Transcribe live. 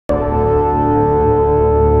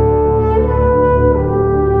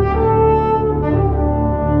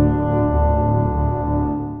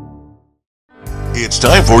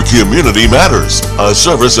time for Community Matters, a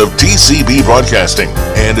service of TCB Broadcasting,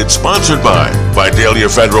 and it's sponsored by Vidalia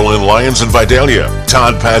Federal in Lyons and Vidalia,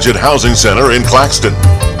 Todd Paget Housing Center in Claxton.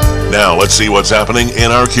 Now let's see what's happening in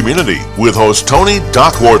our community with host Tony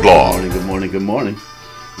Doc Wardlaw. Good morning.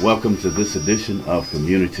 Welcome to this edition of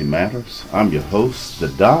Community Matters. I'm your host, the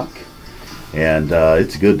Doc, and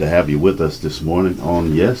it's good to have you with us this morning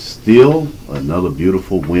on, still another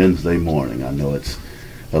beautiful Wednesday morning. I know it's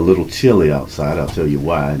a little chilly outside. I'll tell you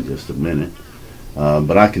why in just a minute.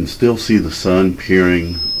 But I can still see the sun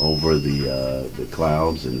peering over the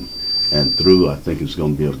clouds and through. I think it's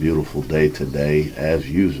going to be a beautiful day today, as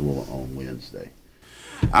usual on Wednesday.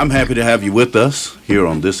 I'm happy to have you with us here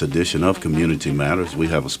on this edition of Community Matters. We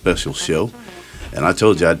have a special show, and I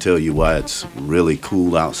told you I'd tell you why it's really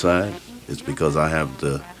cool outside. It's because I have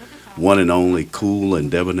the one and only cool and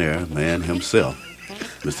debonair man himself,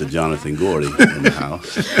 Mr. Johnathan Gordy, in the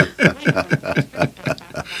house.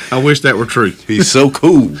 I wish that were true. He's so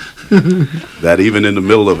cool that even in the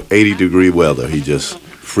middle of 80-degree weather, he just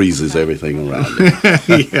freezes everything around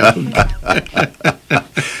him.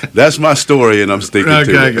 That's my story, and I'm sticking to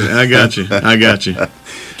it. I got you.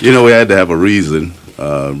 You know, we had to have a reason,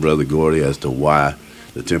 Brother Gordy, as to why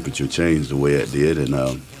the temperature changed the way it did, and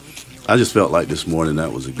I just felt like this morning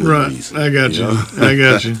that was a good reason. I got you.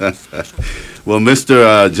 Well,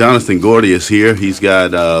 Mr. Johnathan Gordy is here. He's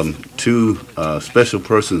got two special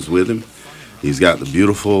persons with him. He's got the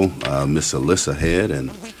beautiful Miss Alyssa Head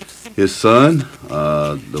and his son,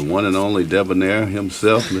 the one and only debonair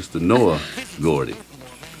himself, Mr. Noah Gordy.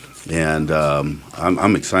 And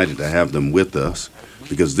I'm excited to have them with us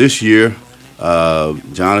because this year,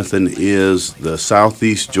 Johnathan is the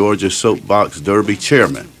Southeast Georgia Soapbox Derby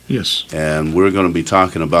chairman. Yes. And we're going to be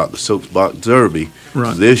talking about the Soapbox Derby.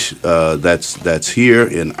 Right. That's here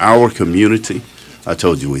in our community. I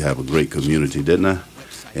told you we have a great community, didn't I?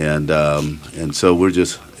 And so we're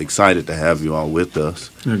just excited to have you all with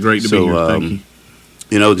us. Yeah, great to be here. Thank you.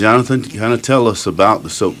 You know, Johnathan, kind of tell us about the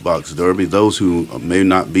Soapbox Derby, those who may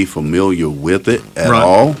not be familiar with it at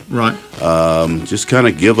all. Right. Just kind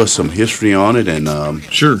of give us some history on it and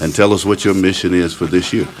sure. And tell us what your mission is for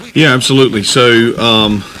this year. Yeah, absolutely.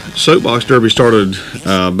 So Soapbox Derby started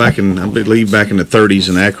back in the 30s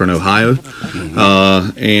in Akron, Ohio.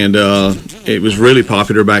 Mm-hmm. And it was really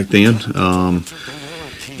popular back then.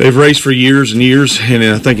 They've raced for years and years, and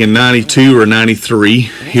I think in 92 or 93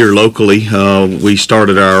 here locally, we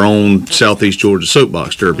started our own Southeast Georgia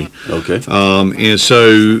Soapbox Derby. Okay.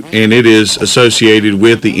 And it is associated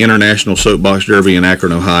with the International Soapbox Derby in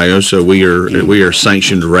Akron, Ohio. So we are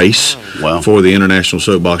sanctioned race for the International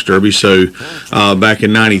Soapbox Derby. So back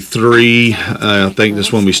in 93, I think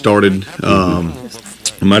that's when we started.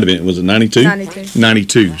 It might have been, was it 92?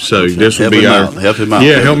 92. So this will be our... Help him out.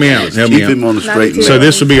 Yeah, help me out. Keep him on the straight and So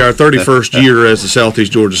this will be our 31st year as the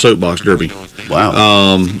Southeast Georgia Soapbox Derby.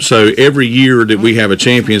 Wow. So every year that we have a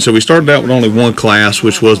champion, so we started out with only one class,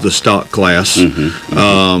 which was the stock class. Mm-hmm.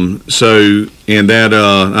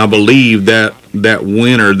 I believe that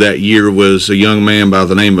winner that year was a young man by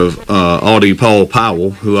the name of Audie Paul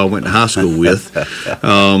Powell, who I went to high school with.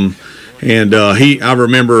 I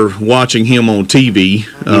remember watching him on TV,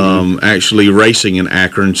 actually racing in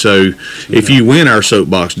Akron. So if you win our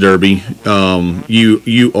Soapbox Derby,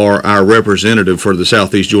 you are our representative for the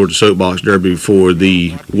Southeast Georgia Soapbox Derby for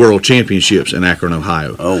the World Championships in Akron,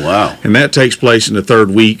 Ohio. Oh, wow. And that takes place in the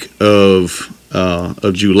third week of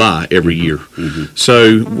July every year. Mm-hmm.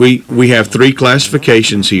 So we have three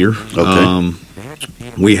classifications here. Okay.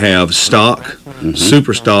 We have stock,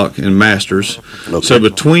 super stock, and masters. Okay. So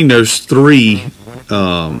between those three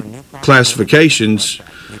classifications,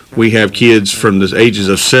 we have kids from the ages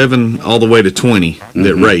of 7 all the way to 20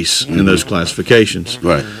 that race in those classifications.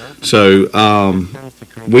 Right. So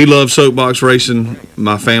we love soapbox racing.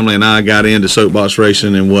 My family and I got into soapbox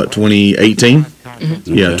racing in 2018?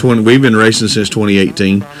 Mm-hmm. Yeah, we've been racing since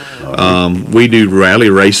 2018. We do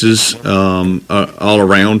rally races all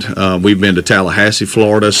around. We've been to Tallahassee,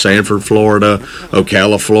 Florida, Sanford, Florida,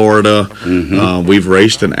 Ocala, Florida. Mm-hmm. We've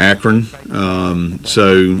raced in Akron.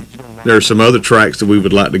 So there are some other tracks that we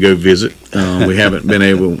would like to go visit. We haven't been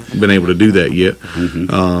able to do that yet.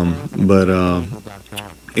 Mm-hmm. But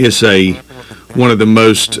it's one of the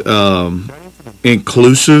most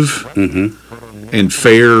inclusive and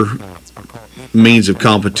fair means of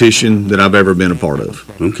competition that I've ever been a part of.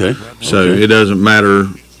 Okay. So it doesn't matter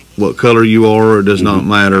what color you are. It does not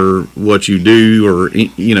matter what you do, or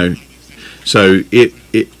So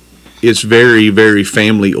it's very, very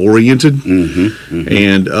family oriented,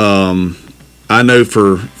 and I know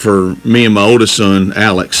for me and my oldest son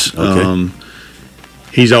Alex,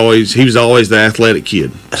 he was always the athletic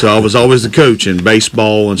kid. So I was always the coach in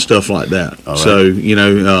baseball and stuff like that. All right.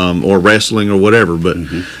 So, or wrestling or whatever. But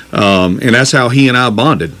and that's how he and I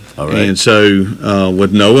bonded. All right. And so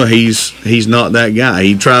with Noah, he's not that guy.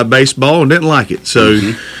 He tried baseball and didn't like it. So,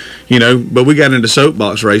 but we got into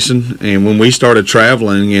soapbox racing, and when we started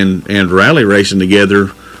traveling and rally racing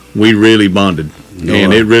together, we really bonded.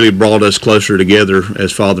 And it really brought us closer together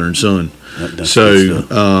as father and son. So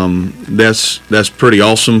that's pretty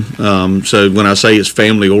awesome. So when I say it's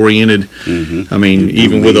family oriented, I mean,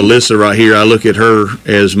 even with Alyssa right here, I look at her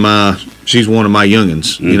as she's one of my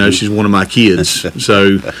youngins. She's one of my kids.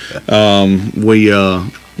 So we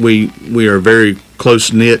are a very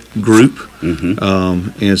close knit group,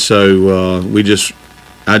 and so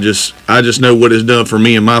I just know what it's done for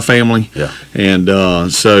me and my family. Yeah. And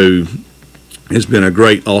so it's been a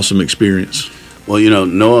great, awesome experience. Well,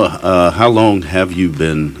 Noah, how long have you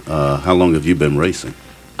been racing?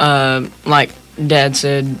 Like Dad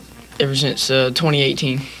said, ever since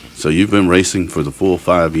 2018. So you've been racing for the full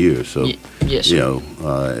 5 years. So yes, sir.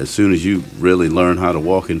 As soon as you really learned how to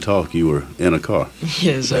walk and talk, you were in a car.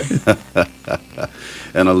 Yes, sir.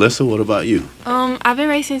 And Alyssa, what about you? I've been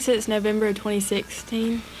racing since November of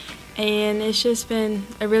 2016. And it's just been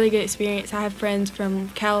a really good experience. I have friends from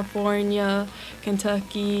California,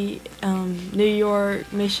 Kentucky, New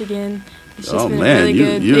York, Michigan. It's just been a really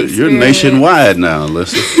good experience. You're nationwide now,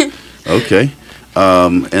 Alyssa. Okay.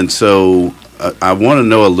 And so I want to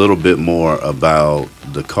know a little bit more about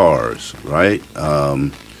the cars, right?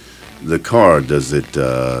 The car, does it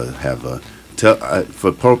have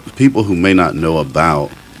for people who may not know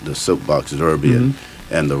about the soapbox derby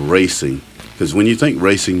and the racing, because when you think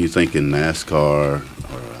racing, you think in NASCAR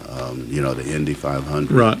or the Indy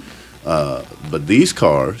 500. Right. But these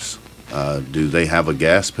cars, do they have a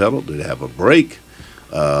gas pedal? Do they have a brake?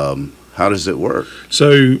 How does it work?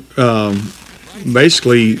 So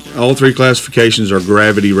basically, all three classifications are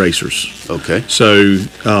gravity racers. Okay. So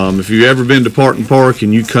if you've ever been to Parton Park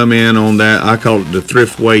and you come in on that, I call it the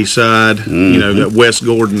Thriftway side, that West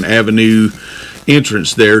Gordon Avenue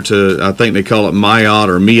entrance there to, I think they call it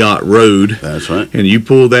Miot Road. That's right. And you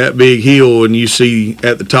pull that big hill and you see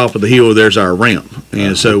at the top of the hill there's our ramp.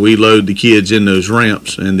 And so we load the kids in those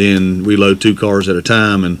ramps, and then we load 2 cars at a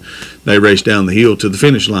time, and they race down the hill to the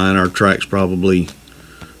finish line. Our track's probably,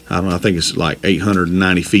 I don't know, I think it's like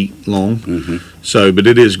 890 feet long. So, but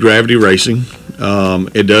it is gravity racing.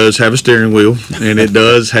 It does have a steering wheel, and it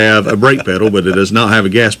does have a brake pedal, but it does not have a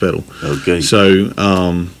gas pedal. Okay. So,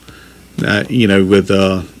 with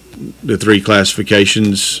the 3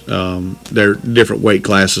 classifications, they're different weight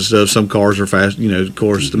classes. So some cars are fast. Of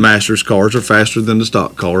course, the Masters cars are faster than the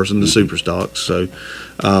stock cars and the super stocks. So,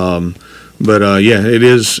 it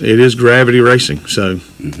is gravity racing. So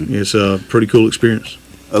it's a pretty cool experience.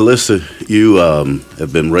 Alyssa, you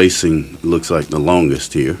have been racing, looks like the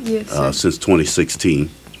longest here, Yes, sir. since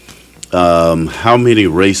 2016. How many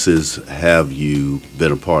races have you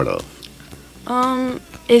been a part of?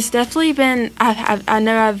 It's definitely been, I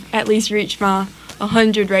know I've at least reached my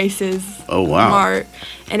 100 races mark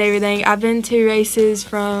and everything. I've been to races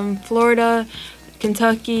from Florida,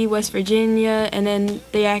 Kentucky, West Virginia, and then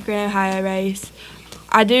the Akron, Ohio race.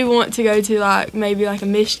 I do want to go to maybe a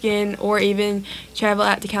Michigan, or even travel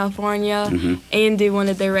out to California and do one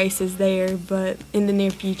of their races there, but in the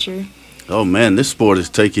near future. Oh man, this sport is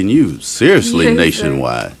taking you seriously Yes,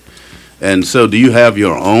 nationwide. And so do you have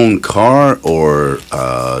your own car, or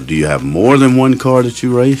do you have more than one car that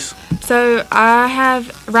you race? So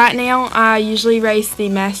right now I usually race the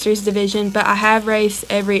Masters division, but I have raced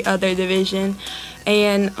every other division.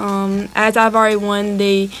 And as I've already won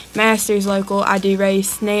the Masters local, I do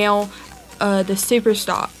race now the super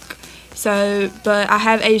stock. So, but I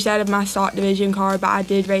have aged out of my stock division car, but I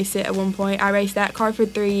did race it at one point. I raced that car for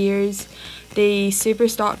 3 years, the super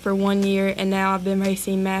stock for 1 year, and now I've been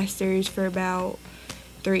racing Masters for about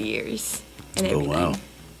 3 years. And everything.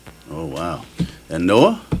 Oh wow! And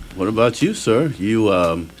Noah, what about you, sir? You,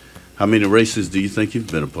 how many races do you think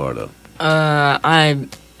you've been a part of? I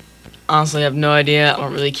honestly have no idea. I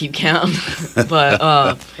don't really keep count, but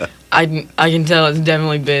I can tell it's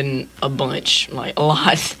definitely been a bunch, a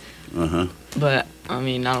lot. But I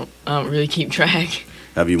mean, I don't really keep track.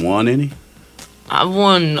 Have you won any? I've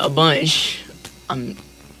won a bunch.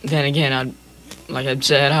 Then again, like I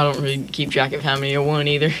said, I don't really keep track of how many I won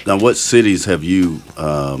either. Now, what cities have you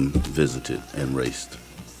visited and raced?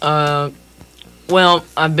 Well,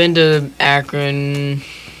 I've been to Akron,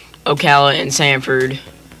 Ocala, and Sanford,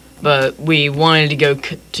 but we wanted to go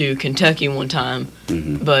to Kentucky one time,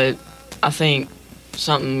 but I think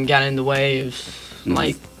something got in the way of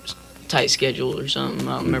tight schedule or something.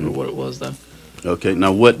 I don't remember what it was though. Okay.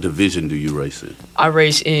 Now, what division do you race in? I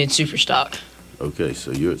race in super stock. Okay,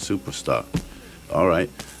 so you're at super stock. All right.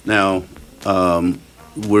 Now,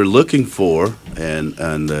 we're looking for, and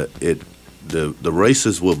the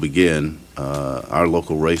races will begin. Our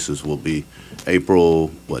local races will be April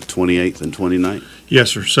 28th and 29th.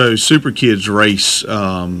 Yes, sir. So Super Kids race,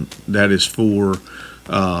 that is for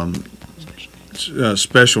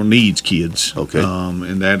special needs kids. Okay.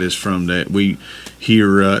 And that is from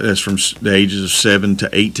that's from the ages of 7 to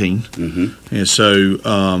 18. Mm-hmm. And so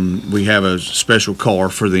we have a special car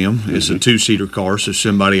for them. It's a 2-seater car, so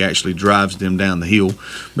somebody actually drives them down the hill.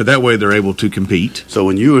 But that way they're able to compete. So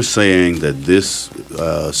when you were saying that this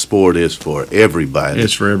sport is for everybody,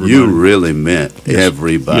 it's for everybody. You really meant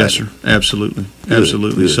everybody. Yes, sir. Absolutely. Good,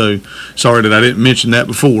 Absolutely. good. So sorry that I didn't mention that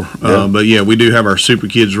before. Yeah. But yeah, we do have our Super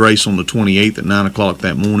Kids race on the 28th at 9 o'clock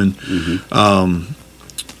that morning. Mm-hmm.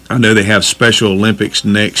 I know they have Special Olympics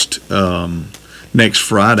next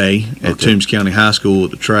Friday at Toombs County High School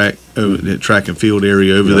at the track and field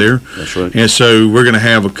area over there. That's right. And so we're going to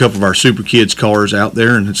have a couple of our Super Kids cars out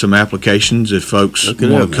there and some applications if folks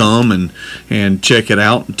want to come and check it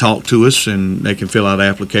out and talk to us, and they can fill out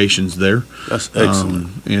applications there. That's excellent.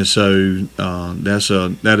 And so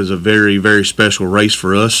that is a very, very special race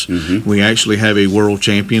for us. Mm-hmm. We actually have a world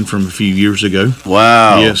champion from a few years ago.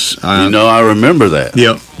 Wow. Yes. I remember that.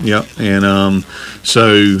 Yep. And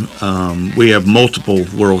so we have multiple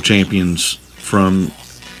world champions from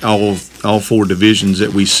all 4 divisions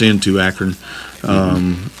that we send to Akron.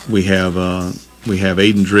 We have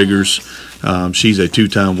Aiden Driggers. She's a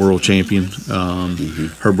 2-time world champion.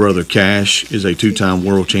 Her brother Cash is a 2-time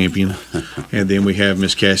world champion, and then we have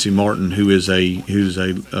Miss Cassie Martin, who's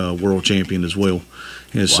a world champion as well.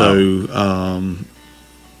 And so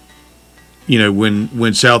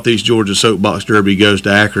when Southeast Georgia Soapbox Derby goes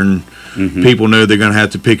to Akron, people know they're going to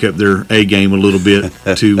have to pick up their A game a little bit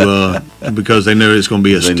because they know it's going to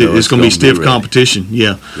be stiff competition.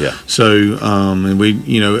 Yeah. So and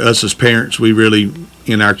we, us as parents, we really,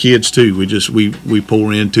 and our kids too, we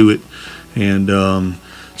pour into it, and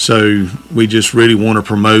so we just really want to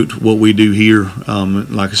promote what we do here.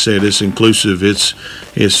 Like I said, it's inclusive, it's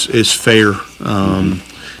fair,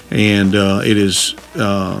 and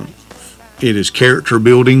it is character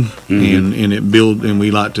building, and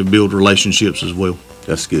we like to build relationships as well.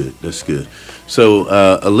 That's good. That's good. So,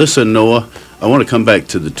 Alyssa and Noah, I want to come back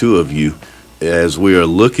to the two of you as we are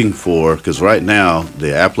looking for, because right now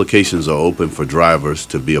the applications are open for drivers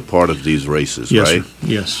to be a part of these races, right? Sir.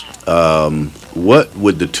 Yes. What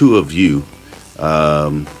would the two of you,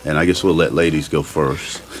 and I guess we'll let ladies go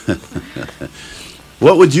first.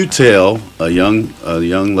 What would you tell a young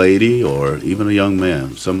lady or even a young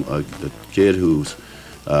man, a kid who's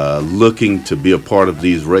looking to be a part of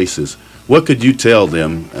these races? What could you tell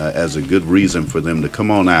them as a good reason for them to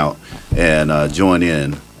come on out and join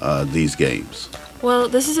in these games? Well,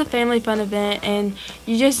 this is a family fun event, and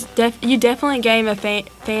you definitely gain a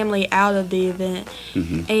family out of the event,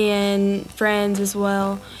 and friends as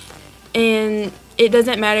well. And it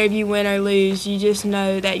doesn't matter if you win or lose. You just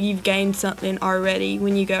know that you've gained something already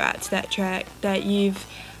when you go out to that track, that you've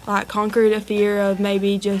conquered a fear of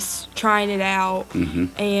maybe just trying it out,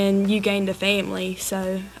 and you gained a family.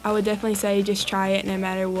 So I would definitely say just try it no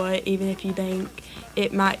matter what, even if you think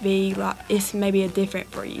it might be it's maybe a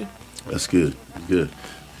different for you. That's good. Good.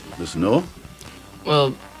 Mr. Noah?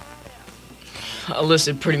 Well,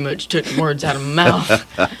 Alyssa pretty much took the words out of my mouth,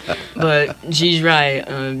 but she's right.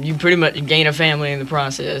 You pretty much gain a family in the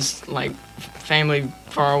process, like family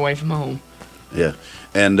far away from home. Yeah.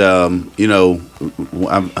 And,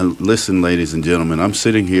 listen, ladies and gentlemen, I'm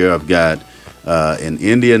sitting here. I've got an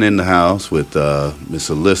Indian in the house with Miss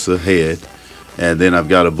Alyssa Head, and then I've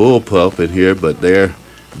got a bullpup in here, but they're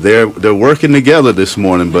working together this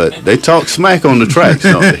morning, but they talk smack on the tracks,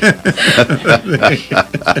 don't they?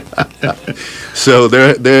 So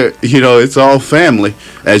they're it's all family,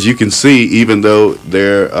 as you can see. Even though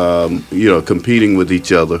they're competing with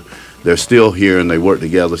each other, they're still here and they work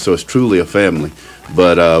together. So it's truly a family.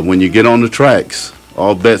 But when you get on the tracks,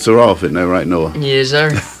 all bets are off, isn't that right, Noah? Yes,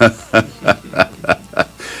 sir.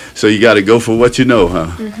 So you got to go for what you know,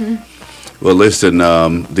 huh? Well, listen,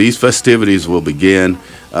 these festivities will begin.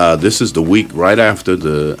 This is the week right after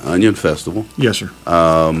the Onion Festival. Yes, sir.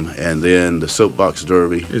 And then the Soapbox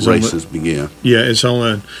Derby races begin. Yeah, it's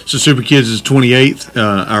on so Super Kids is 28th.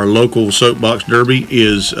 Our local Soapbox Derby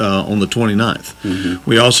is on the 29th.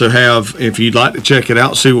 We also have, if you'd like to check it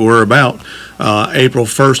out, see what we're about, April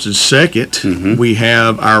 1st and 2nd, we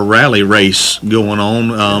have our rally race going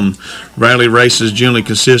on. Rally races generally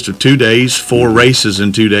consist of 2 days, 4 races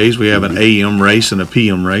in 2 days. We have an AM race and a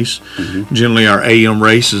PM race. Generally, our AM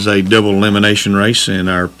race is a double elimination race, and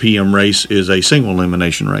our PM race is a single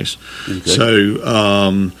elimination race. So,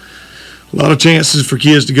 a lot of chances for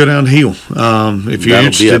kids to go down the hill. If you're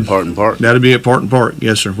interested, be at Parton Park. That'll be at Parton Park.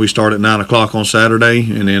 Yes, sir. We start at 9 o'clock on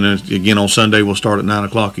Saturday, and then again on Sunday we'll start at 9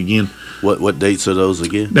 o'clock again. What dates are those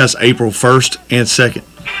again? That's April 1st and 2nd.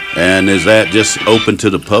 And is that just open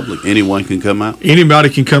to the public? Anyone can come out? Anybody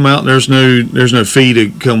can come out. There's no fee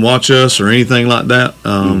to come watch us or anything like that.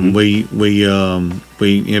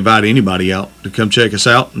 We invite anybody out to come check us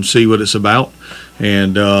out and see what it's about.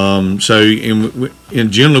 And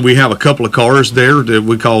in generally, we have a couple of cars there that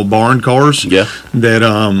we call barn cars. Yeah. That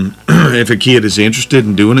if a kid is interested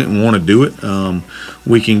in doing it and want to do it,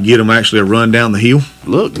 we can get them actually a run down the hill.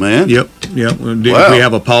 Look, man. Yep. If we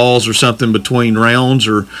have a pause or something between rounds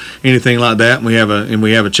or anything like that, and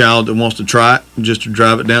we have a child that wants to try it, just to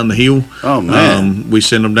drive it down the hill. Oh man. We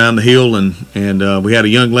send them down the hill, and we had a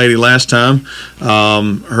young lady last time.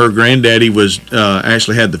 Her granddaddy was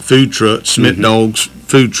actually had the food truck, Smith Dog's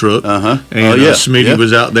food truck, and Smitty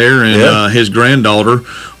was out there, and his granddaughter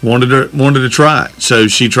wanted to try it, so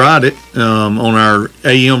she tried it on our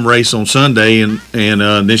AM race on Sunday, and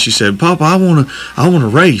then she said, "Papa, I want to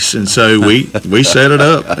race," and so we set it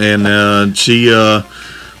up, and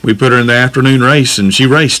we put her in the afternoon race, and she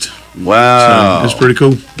raced. Wow, so it's pretty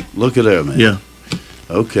cool. Look at that, man. Yeah.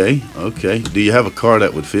 Okay. Do you have a car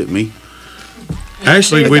that would fit me?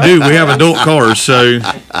 Actually, we do. We have adult cars. So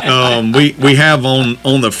we have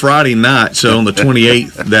on the Friday night, so on the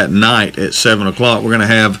 28th, that night at 7 o'clock, we're going to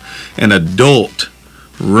have an adult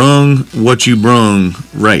Rung What You Brung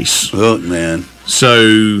race. Look, man.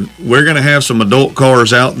 So we're going to have some adult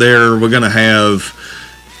cars out there. We're going to have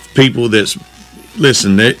people that's,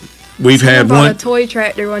 listen, we've had a toy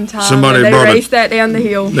tractor one time. Somebody they raced that down the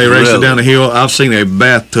hill. They raced it down the hill. I've seen a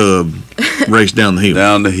bathtub race down the hill.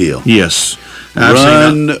 Down the hill. Yes.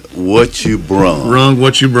 Run what you brung. Run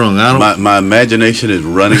what you brung. My imagination is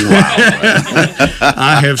running wild.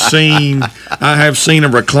 I have seen a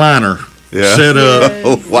recliner set up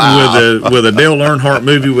with a Dale Earnhardt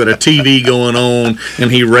movie with a TV going on, and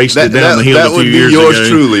he raced it down the hill a few years ago. That would be yours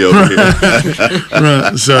truly over here.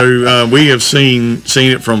 Right. So we have seen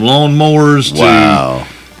it from lawnmowers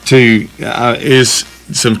to is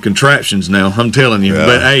some contraptions now, I'm telling you.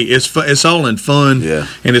 But hey, it's all in fun,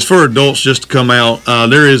 and it's for adults just to come out.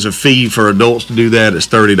 There is a fee for adults to do that. It's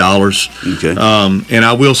 $30. Okay. And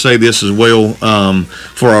I will say this as well,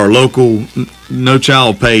 for our local, no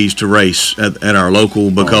child pays to race at our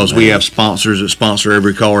local, because we have sponsors that sponsor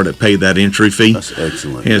every car that pay that entry fee. That's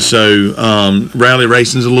excellent. And so rally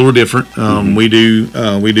racing is a little different. We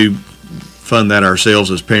do fund that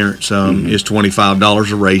ourselves as parents. It's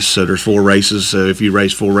 $25 a race, so there's 4 races. So if you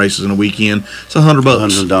race 4 races in a weekend, it's $100.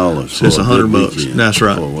 $100. It's $100. That's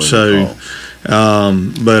right. So,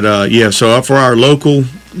 so for our local,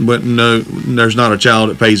 but no, there's not a child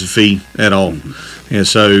that pays a fee at all. And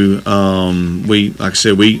so like I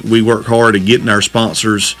said, we work hard at getting our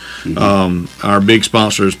sponsors. Our big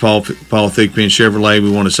sponsor is Paul Thigpen Chevrolet. We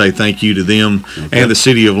want to say thank you to them, and the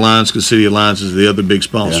City of Lyons, because City of Lyons is the other big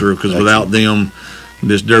sponsor, because without them,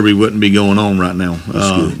 this derby wouldn't be going on right now.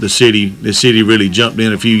 The city really jumped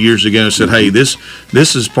in a few years ago and said, "Hey, this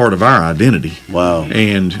is part of our identity. Wow,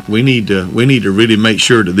 and we need to really make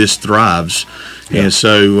sure that this thrives." And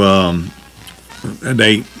so a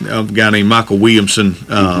guy named Michael Williamson,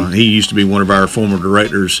 he used to be one of our former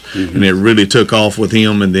directors, and it really took off with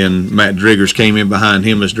him. And then Matt Driggers came in behind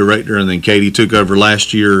him as director, and then Katie took over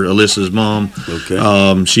last year, Alyssa's mom.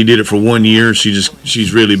 She did it for 1 year.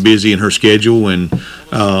 She's really busy in her schedule, and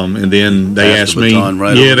then they asked me,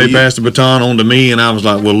 they passed the baton on to me, and I was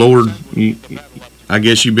like, well, Lord, I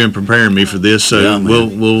guess you've been preparing me for this, so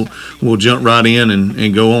we'll jump right in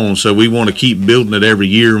and go on. So we want to keep building it every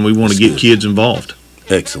year, and we want to get kids involved.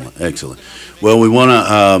 Excellent. Well, we want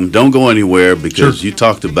to don't go anywhere, because you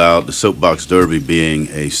talked about the Soapbox Derby being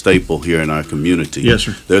a staple here in our community. Yes,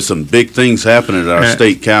 sir. There's some big things happening at our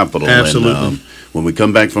state capitol. Absolutely. And, when we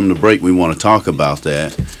come back from the break, we want to talk about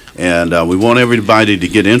that, and we want everybody to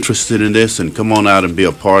get interested in this and come on out and be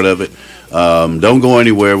a part of it. Don't go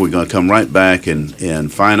anywhere. We're going to come right back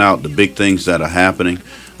and find out the big things that are happening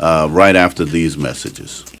right after these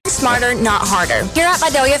messages. Smarter, not harder. Here at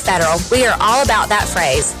Vidalia Federal, we are all about that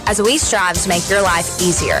phrase as we strive to make your life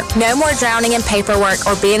easier. No more drowning in paperwork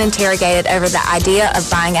or being interrogated over the idea of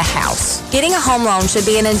buying a house. Getting a home loan should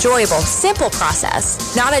be an enjoyable, simple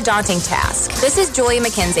process, not a daunting task. This is Julia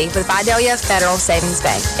McKenzie with Vidalia Federal Savings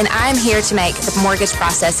Bank, and I am here to make the mortgage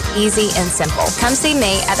process easy and simple. Come see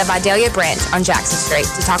me at the Vidalia branch on Jackson Street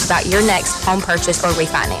to talk about your next home purchase or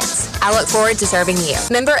refinance. I look forward to serving you.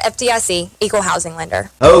 Member FDIC, Equal Housing Lender.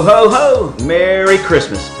 Ho, ho, ho! Merry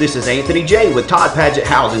Christmas. This is Anthony J. with Todd Paget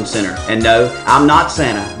Housing Center. And no, I'm not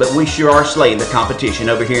Santa, but we sure are slaying the competition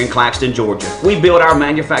over here in Claxton, Georgia. We build our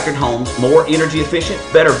manufactured homes more energy efficient,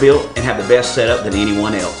 better built, and have the best setup than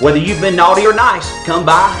anyone else. Whether you've been naughty or nice, come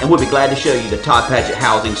by and we'll be glad to show you the Todd Paget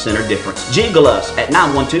Housing Center difference. Jiggle us at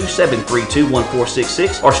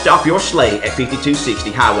 912-732-1466 or stop your sleigh at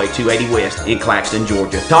 5260 Highway 280 West in Claxton,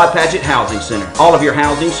 Georgia. Todd Paget Housing Center. All of your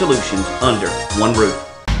housing solutions under one roof.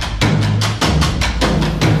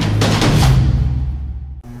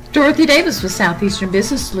 Dorothy Davis with Southeastern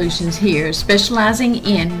Business Solutions here, specializing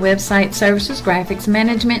in website services, graphics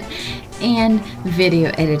management, and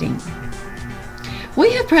video editing.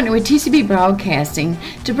 We have partnered with TCB Broadcasting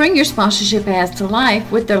to bring your sponsorship ads to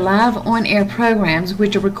life with their live on-air programs,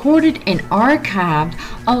 which are recorded and archived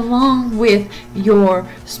along with your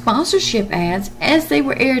sponsorship ads as they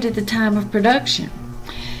were aired at the time of production.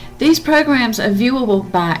 These programs are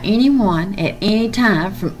viewable by anyone at any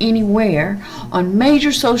time from anywhere on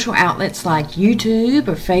major social outlets like YouTube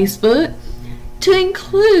or Facebook, to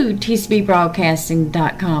include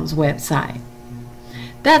TCBBroadcasting.com's website.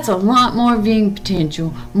 That's a lot more viewing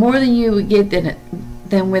potential, more than you would get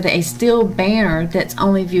than with a still banner that's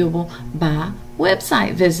only viewable by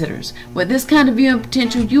website visitors. With this kind of viewing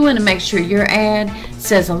potential, you want to make sure your ad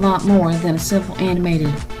says a lot more than a simple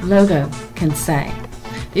animated logo can say.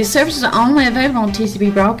 These services are only available on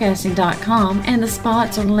TCBBroadcasting.com, and the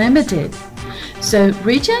spots are limited. So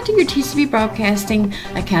reach out to your TCB Broadcasting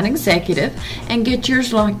account executive and get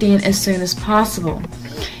yours locked in as soon as possible.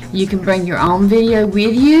 You can bring your own video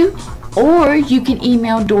with you, or you can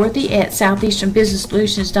email Dorothy at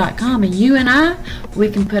southeasternbusinesssolutions.com, and you and we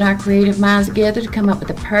can put our creative minds together to come up with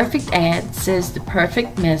the perfect ad that says the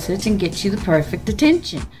perfect message and gets you the perfect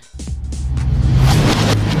attention.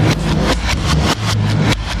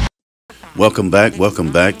 Welcome back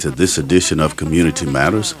to this edition of Community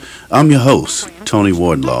Matters. I'm your host, Tony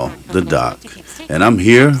Wardlaw, the Doc, and I'm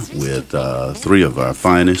here with three of our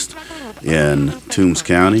finest in Toombs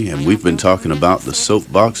County, and we've been talking about the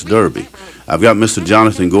Soapbox Derby. I've got Mr.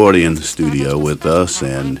 Johnathan Gordy in the studio with us,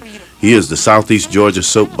 and he is the Southeast Georgia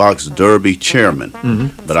Soapbox Derby chairman.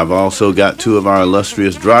 But I've also got two of our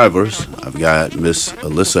illustrious drivers. I've got Miss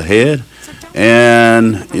Alyssa Head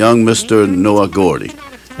and young Mr. Noah Gordy.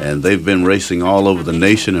 And they've been racing all over the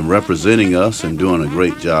nation and representing us and doing a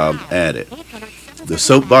great job at it. The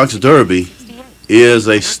Soapbox Derby is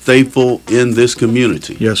a staple in this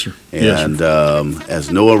community. Yes, sir. And as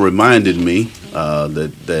Noah reminded me,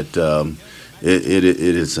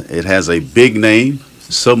 it has a big name,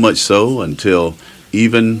 so much so until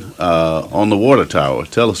even on the water tower.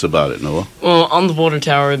 Tell us about it, Noah. Well, on the water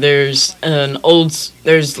tower, there's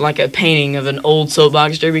like a painting of an old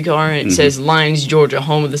Soapbox Derby car, and it says Lyons, Georgia,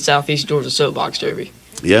 home of the Southeast Georgia Soapbox Derby.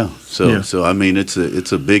 Yeah, so I mean, it's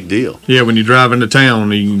a big deal. Yeah, when you drive into town,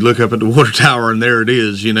 you look up at the water tower, and there it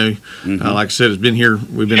is. You know, like I said, it's been here.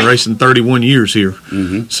 We've been racing 31 years here.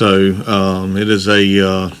 So it is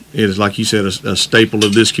like you said, a staple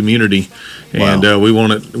of this community, and we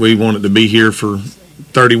want it to be here for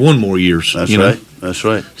 31 more years. That's right. That's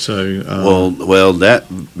right. So well, that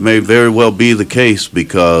may very well be the case,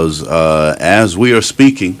 because as we are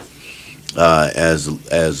speaking, as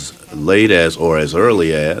late as or as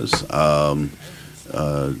early as a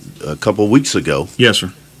couple weeks ago. Yes,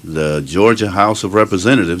 sir. The Georgia House of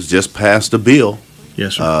Representatives just passed a bill.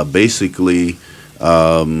 Yes, sir. Basically,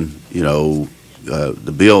 the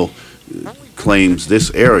bill claims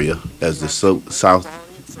this area as the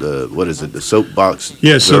the Soapbox.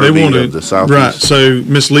 Yes, so they wanted the Southeast. Right. So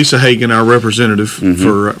Miss Lisa Hagan, our representative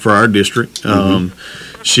for our district,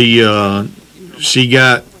 she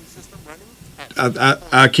got.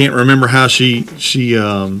 I can't remember how she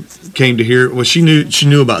came to hear. Well, she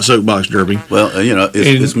knew about Soapbox Derby. Well,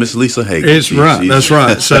 it's Miss Lisa Hagan. It's right. That's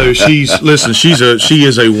right. So she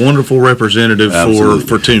is a wonderful representative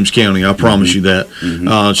for Toombs County. I promise you that.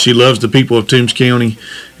 She loves the people of Toombs County,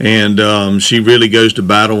 and she really goes to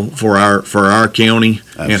battle for our county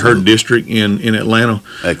and her district in Atlanta.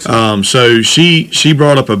 Excellent. So she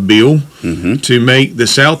brought up a bill to make the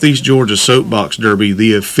Southeast Georgia Soapbox Derby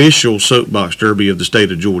the official Soapbox Derby of the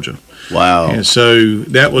state of Georgia. Wow. And so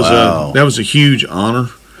that was a huge honor.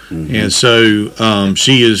 And so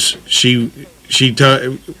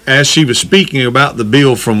as she was speaking about the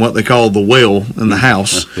bill from what they call the well in the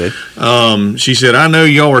House, she said, "I know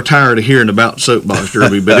y'all are tired of hearing about soapbox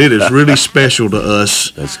derby, but it is really special to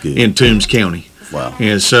us in Toombs County." Wow.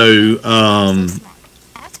 And so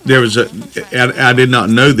there was I did not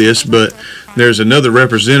know this, but there's another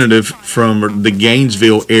representative from the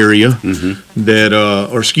Gainesville area he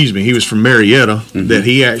was from Marietta, that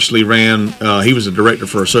he actually ran, he was a director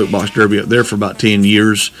for a soapbox derby up there for about 10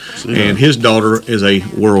 years, and his daughter is a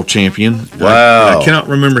world champion. Wow. I cannot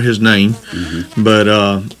remember his name, but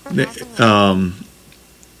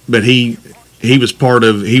he was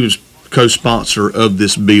co-sponsor of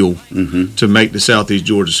this bill to make the Southeast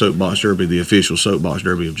Georgia Soapbox Derby the official Soapbox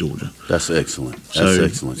Derby of Georgia. That's excellent. That's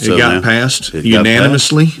excellent. It got passed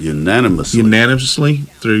unanimously. Unanimously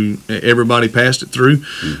Through everybody passed it through.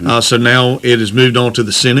 So now it has moved on to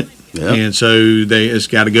the Senate. Yep. And so it's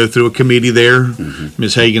got to go through a committee there.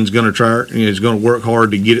 Ms. Hagan's going to is going to work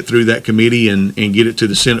hard to get it through that committee and get it to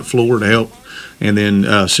the Senate floor to help. And then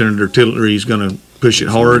Senator Tillery is going to push it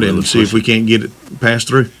hard and see if we can't get it passed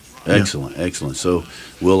through. Excellent, excellent. So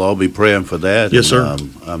we'll all be praying for that. Yes, sir.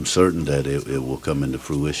 I'm certain that it will come into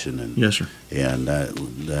fruition. And yes, sir. And that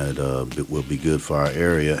it will be good for our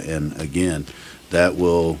area. And again, that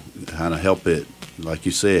will kind of help it, like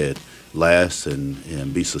you said, last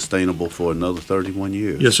and be sustainable for another 31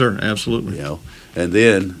 years. Yes, sir. Absolutely. You know, and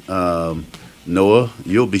then Noah,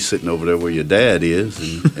 you'll be sitting over there where your dad is,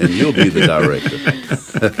 and you'll be the director.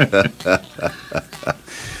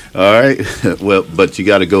 All right. Well, but you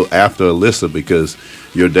got to go after Alyssa because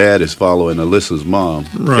your dad is following Alyssa's mom,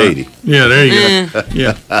 Katie. Yeah, there you go.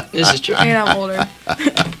 Yeah. This is true. And I'm older.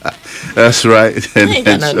 That's right. Ain't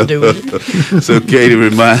got nothing to do with it. So Katie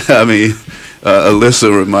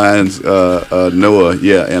Alyssa reminds Noah,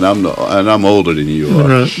 and I'm older than you are.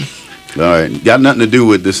 Right. All right. Got nothing to do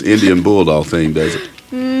with this Indian Bulldog thing, does it?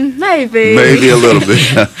 Maybe. Maybe a little bit.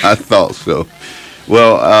 I thought so.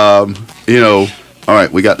 Well, all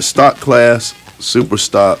right, we got the stock class, super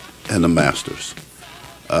stock, and the masters.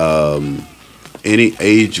 Any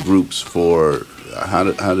age groups for how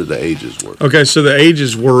did the ages work? Okay, so the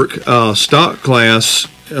ages work. Stock class,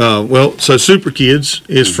 so Super Kids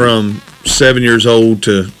is from 7 years old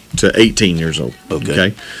to 18 years old.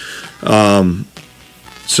 Okay.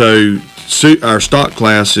 So our stock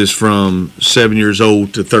class is from 7 years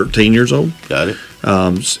old to 13 years old. Got it.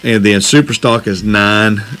 And then super stock is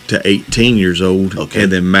 9 to 18 years old. Okay.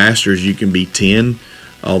 And then masters, you can be 10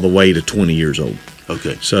 all the way to 20 years old.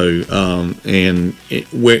 Okay. So, and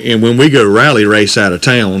when we go rally race out of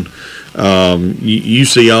town, you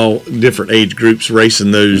see all different age groups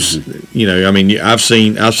racing those. I've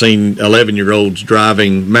seen 11-year-olds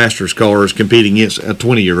driving masters cars competing against a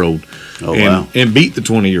 20-year-old. Oh, wow. And beat the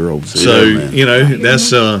 20-year-old. So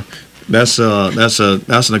that's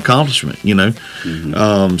an accomplishment, I'm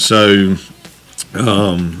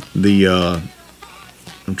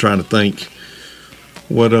trying to think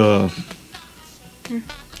what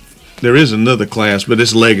there is another class, but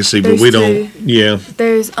it's legacy, but we don't. Yeah.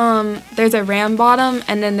 There's a ram bottom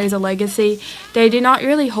and then there's a legacy. They do not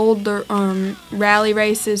really hold the rally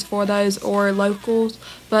races for those or locals,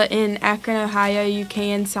 but in Akron, Ohio, you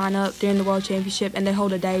can sign up during the World Championship and they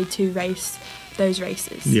hold a day to race those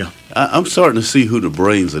races. Yeah. I'm starting to see who the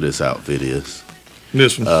brains of this outfit is.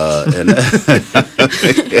 This one.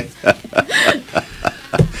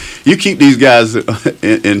 You keep these guys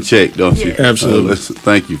in check, don't you? Yeah. Absolutely.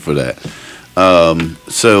 Thank you for that.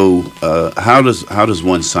 So how does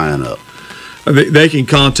one sign up? They can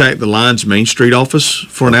contact the Lions Main Street office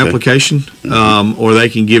for an application, or they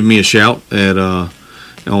can give me a shout at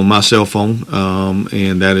on my cell phone,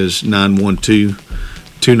 and that is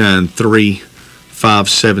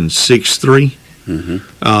 912-293-5763.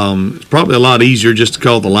 It's probably a lot easier just to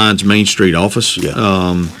call the Lions Main Street office. Yeah.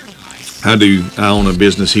 I own a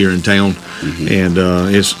business here in town, and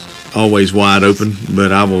it's always wide open.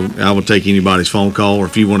 But I will take anybody's phone call, or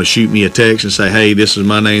if you want to shoot me a text and say, "Hey, this is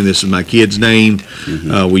my name. This is my kid's name.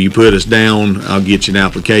 Will you put us down?" I'll get you an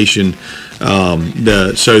application.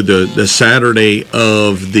 The Saturday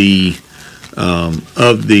of the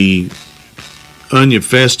Onion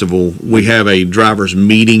Festival, we have a driver's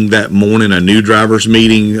meeting that morning, a new driver's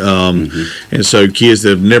meeting, and so kids that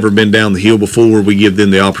have never been down the hill before, we give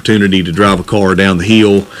them the opportunity to drive a car down the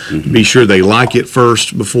hill, be sure they like it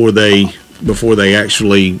first before they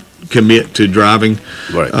actually commit to driving.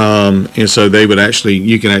 Right. And so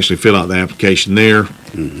you can actually fill out the application there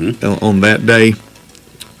on that day.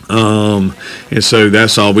 And so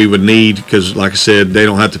that's all we would need, because, like I said, they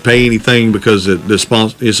don't have to pay anything because the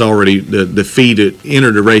sponsor, it's already the fee to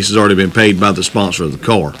enter the race has already been paid by the sponsor of the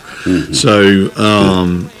car. So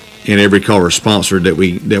and every car is sponsored that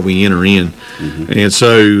we enter in. And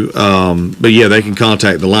so, but yeah, they can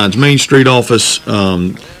contact the Lions Main Street office.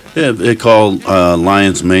 Yeah, they call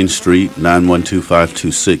Lions Main Street,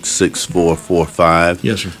 912-526-6445.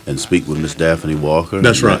 Yes, sir. And speak with Miss Daphne Walker.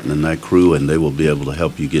 That's right. And that crew, and they will be able to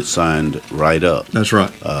help you get signed right up. That's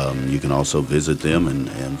right. You can also visit them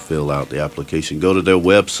and fill out the application. Go to their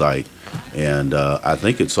website, and I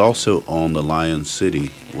think it's also on the Lion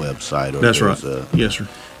City website. That's right. Yes, sir.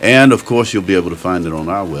 And, of course, you'll be able to find it on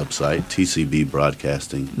our website,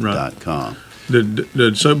 tcbbroadcasting.com.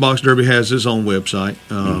 The Soapbox Derby has its own website.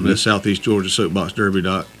 That's Southeast Georgia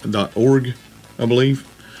SoapboxDerby.org, I believe.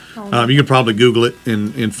 You can probably Google it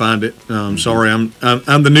and find it. Sorry, I'm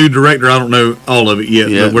the new director. I don't know all of it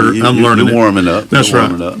yet, but I'm learning. You're warming up. That's right.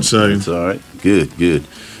 Up. So it's all right. Good.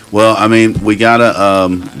 Well, I mean, we gotta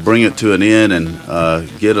bring it to an end and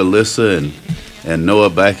get Alyssa and Noah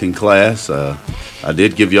back in class. I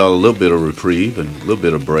did give y'all a little bit of reprieve and a little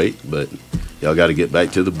bit of break, but y'all got to get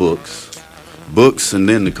back to the books and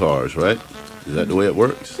then the cars, right? Is that the way it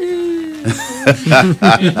works?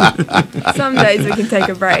 Some days we can take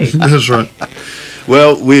a break. That's right.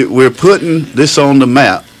 Well, we're putting this on the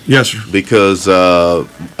map. Yes, sir. Because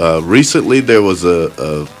recently there was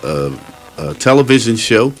a television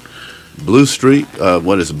show, Blue Street.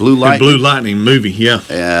 What is it? Blue Lightning? The Blue Lightning movie, yeah.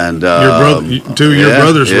 And two of your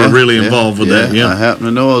brothers were really involved with that. Yeah, I happen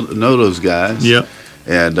to know those guys. Yep.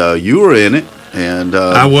 And you were in it. And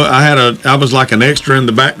I was like an extra in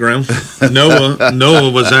the background.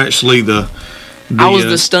 Noah was actually I was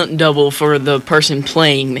the stunt double for the person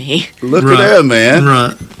playing me. Look at that, man.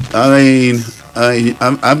 Right. I mean,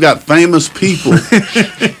 I've got famous people.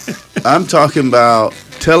 I'm talking about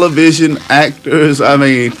television actors. I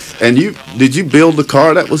mean, and did you build the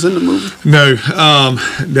car that was in the movie? No,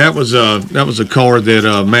 that was a car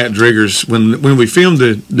that Matt Driggers, when we filmed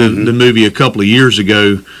the movie a couple of years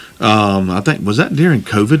ago. I think, was that during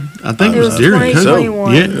COVID? I think it was during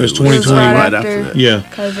COVID. Yeah, it was 2020. Right after that. Yeah.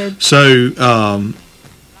 COVID. So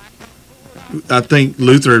I think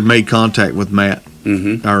Luther had made contact with Matt,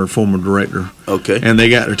 our former director. Okay. And they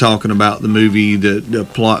got to talking about the movie, the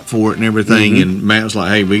plot for it, and everything. And Matt was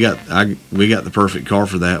like, "Hey, we got the perfect car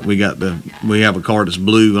for that. We have a car that's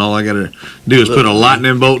blue, and all I got to do is put a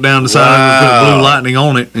lightning bolt down the side and put Blue Lightning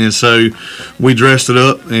on it." And so we dressed it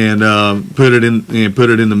up and put it in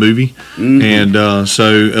the movie. And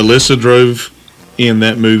so Alyssa drove in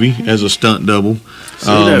that movie as a stunt double.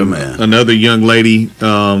 Man. Another young lady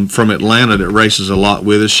from Atlanta that races a lot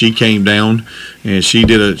with us, she came down and she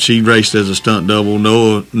raced as a stunt double.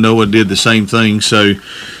 Noah did the same thing. So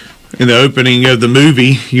in the opening of the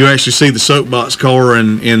movie, you actually see the soapbox car,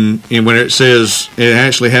 and when it says, it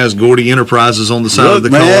actually has Gordy Enterprises on the side of the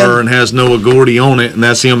car and has Noah Gordy on it, and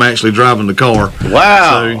that's him actually driving the car.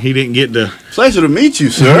 Wow. So he didn't get to... Pleasure to meet you,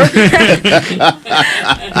 sir. He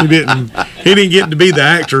didn't get to be the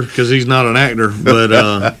actor because he's not an actor,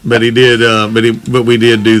 but he did. But we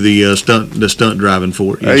did do the stunt driving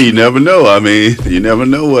for it. Hey, you never know. I mean, you never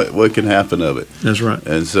know what can happen of it. That's right.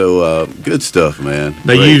 And so, good stuff, man.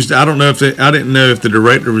 They used. I didn't know if the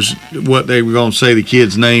director was what they were going to say the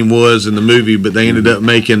kid's name was in the movie, but they ended up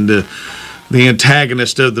making the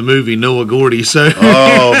antagonist of the movie Noah Gordy. So.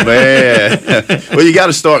 Oh man. Well, you got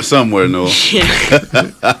to start somewhere, Noah. Yeah.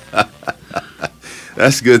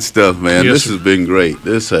 That's good stuff, man. Yes, this sir. has been great.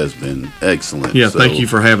 This has been excellent. Yeah, thank you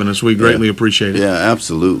for having us. We greatly appreciate it. Yeah,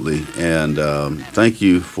 absolutely. And thank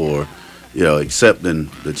you for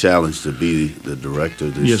accepting the challenge to be the director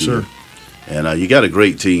this year. Yes, sir. And you got a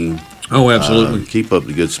great team. Oh, absolutely. Keep up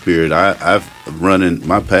the good spirit. I've run in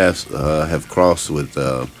my past, have crossed with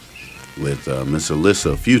Miss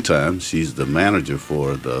Alyssa a few times. She's the manager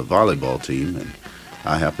for the volleyball team, and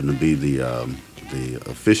I happen to be the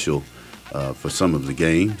official for some of the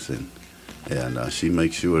games, and she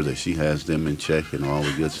makes sure that she has them in check and all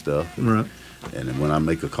the good stuff. Right. And then when I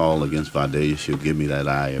make a call against Vidalia, she'll give me that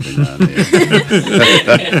eye every now and then.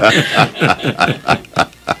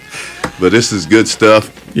 But this is good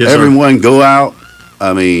stuff. Yes, Everyone go out.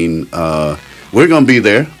 I mean, we're going to be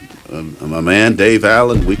there. My man, Dave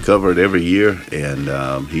Allen, we cover it every year, and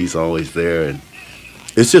he's always there. And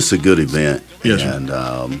it's just a good event. Yes, and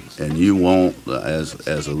you won't, as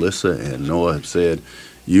Alyssa and Noah have said,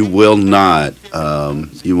 you will not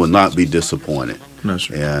be disappointed. No,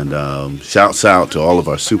 sir. And shouts out to all of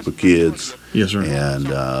our super kids Yes, sir.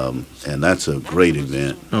 And that's a great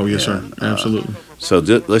event. Oh, yes, and, sir. Absolutely. So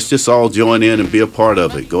let's just all join in and be a part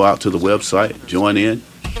of it. Go out to the website, join in.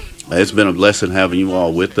 It's been a blessing having you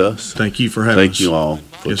all with us. Thank you for having us. Thank you all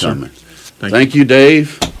for coming. Thank you,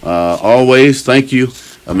 Dave. Always, thank you,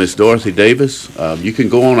 Miss Dorothy Davis. You can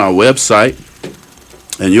go on our website,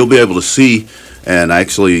 and you'll be able to see, and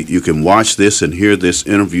actually you can watch this and hear this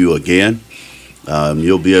interview again.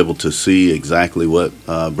 You'll be able to see exactly what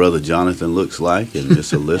Brother Johnathan looks like, and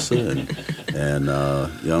Miss Alyssa, and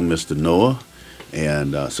young Mr. Noah.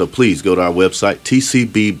 And so please go to our website,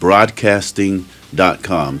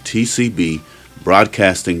 tcbbroadcasting.com,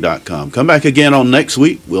 tcbbroadcasting.com. Come back again on next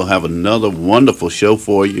week. We'll have another wonderful show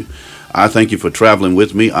for you. I thank you for traveling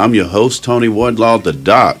with me. I'm your host, Tony Wardlaw, the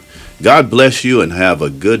Doc. God bless you and have a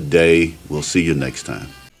good day. We'll see you next time.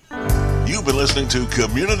 You've been listening to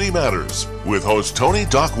Community Matters with host Tony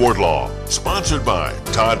Doc Wardlaw, sponsored by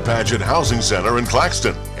Todd Paget Housing Center in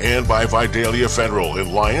Claxton and by Vidalia Federal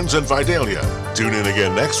in Lyons and Vidalia. Tune in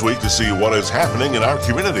again next week to see what is happening in our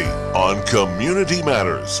community on Community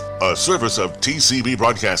Matters, a service of TCB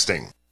Broadcasting.